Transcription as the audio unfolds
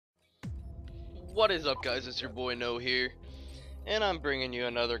What is up, guys? It's your boy No here, and I'm bringing you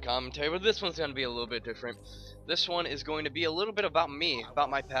another commentary, but this one's going to be a little bit different. This one is going to be a little bit about me, about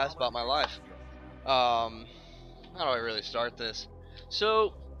my past, about my life. How do I really start this?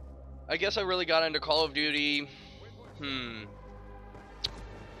 So, I guess I really got into Call of Duty, I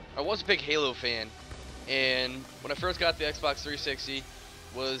was a big Halo fan, and when I first got the Xbox 360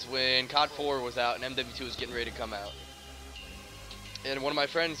 was when COD 4 was out and MW2 was getting ready to come out. And one of my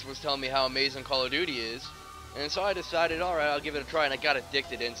friends was telling me how amazing Call of Duty is, and so I decided, alright, I'll give it a try, and I got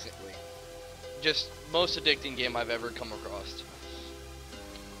addicted instantly. Just most addicting game I've ever come across.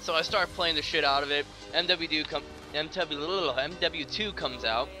 So I started playing the shit out of it. MW2 comes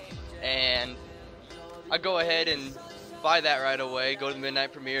out, and I go ahead and buy that right away, go to the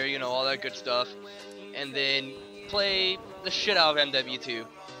midnight premiere, you know, all that good stuff, and then play the shit out of MW2.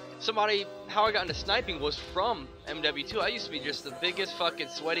 How I got into sniping was from MW2. I used to be just the biggest fucking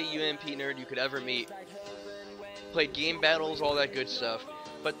sweaty UMP nerd you could ever meet. Played game battles, all that good stuff.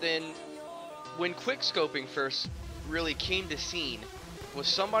 But then, when quickscoping first really came to scene, was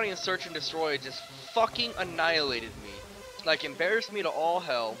somebody in Search and Destroy just fucking annihilated me. Like, embarrassed me to all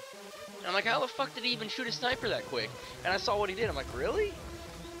hell. And I'm like, how the fuck did he even shoot a sniper that quick? And I saw what he did, I'm like, really?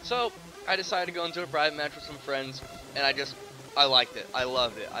 So, I decided to go into a private match with some friends, and I liked it. I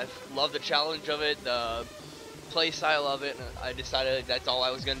loved it. I loved the challenge of it, the play style of it, and I decided that's all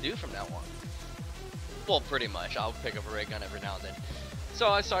I was going to do from now on. Well, pretty much. I'll pick up a ray gun every now and then. So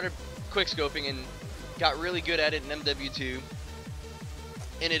I started quickscoping and got really good at it in MW2.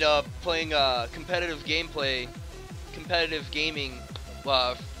 Ended up playing competitive gaming.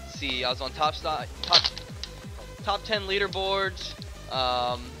 See, I was on top 10 leaderboards,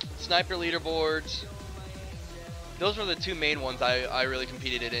 sniper leaderboards. Those were the two main ones I really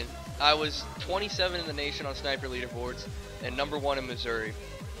competed in. I was 27 in the nation on sniper leaderboards and #1 in Missouri.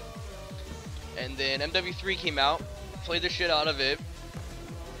 And then MW3 came out, played the shit out of it,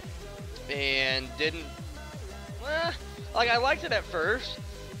 and I liked it at first,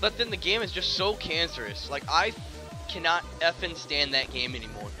 but then the game is just so cancerous. Like, I cannot effing stand that game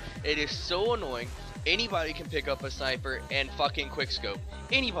anymore. It is so annoying. Anybody can pick up a sniper and fucking quickscope.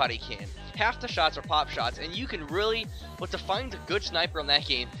 Anybody can. Half the shots are pop shots, and you can really, what defines a good sniper on that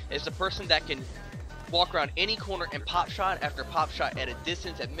game is the person that can walk around any corner and pop shot after pop shot at a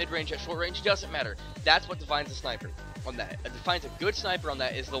distance, at mid-range, at short range, doesn't matter. That's what defines a sniper on that. It defines a good sniper on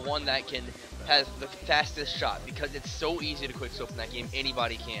that is the one that has the fastest shot, because it's so easy to quickscope in that game.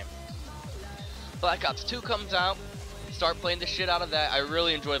 Anybody can. Black Ops 2 comes out. Start playing the shit out of that. I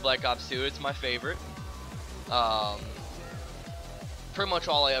really enjoy Black Ops 2. It's my favorite. Pretty much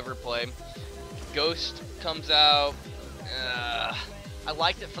all I ever play. Ghost comes out. I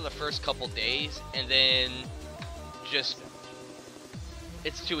liked it for the first couple days, and then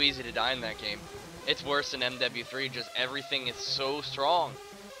it's too easy to die in that game. It's worse than MW3. Just everything is so strong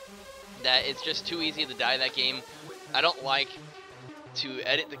that it's just too easy to die in that game. I don't like to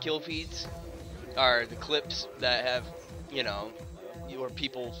edit the kill feeds or the clips that have, you know, where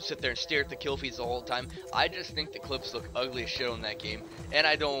people sit there and stare at the kill feeds the whole time. I just think the clips look ugly as shit on that game, and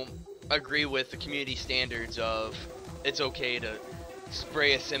I don't agree with the community standards of it's okay to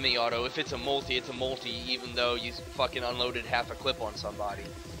spray a semi-auto. If it's a multi, it's a multi, even though you fucking unloaded half a clip on somebody.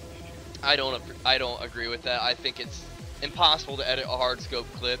 I don't agree with that. I think it's impossible to edit a hard scope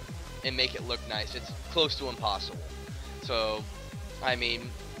clip and make it look nice. It's close to impossible. So, I mean,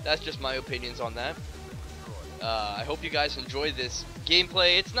 that's just my opinions on that. I hope you guys enjoyed this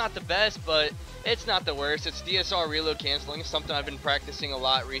gameplay. It's not the best, but it's not the worst. It's DSR reload canceling. It's something I've been practicing a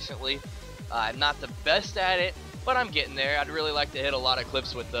lot recently. I'm not the best at it, but I'm getting there. I'd really like to hit a lot of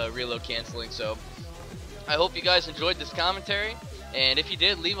clips with the reload canceling. So I hope you guys enjoyed this commentary. And if you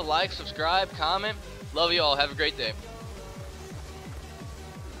did, leave a like, subscribe, comment. Love you all. Have a great day.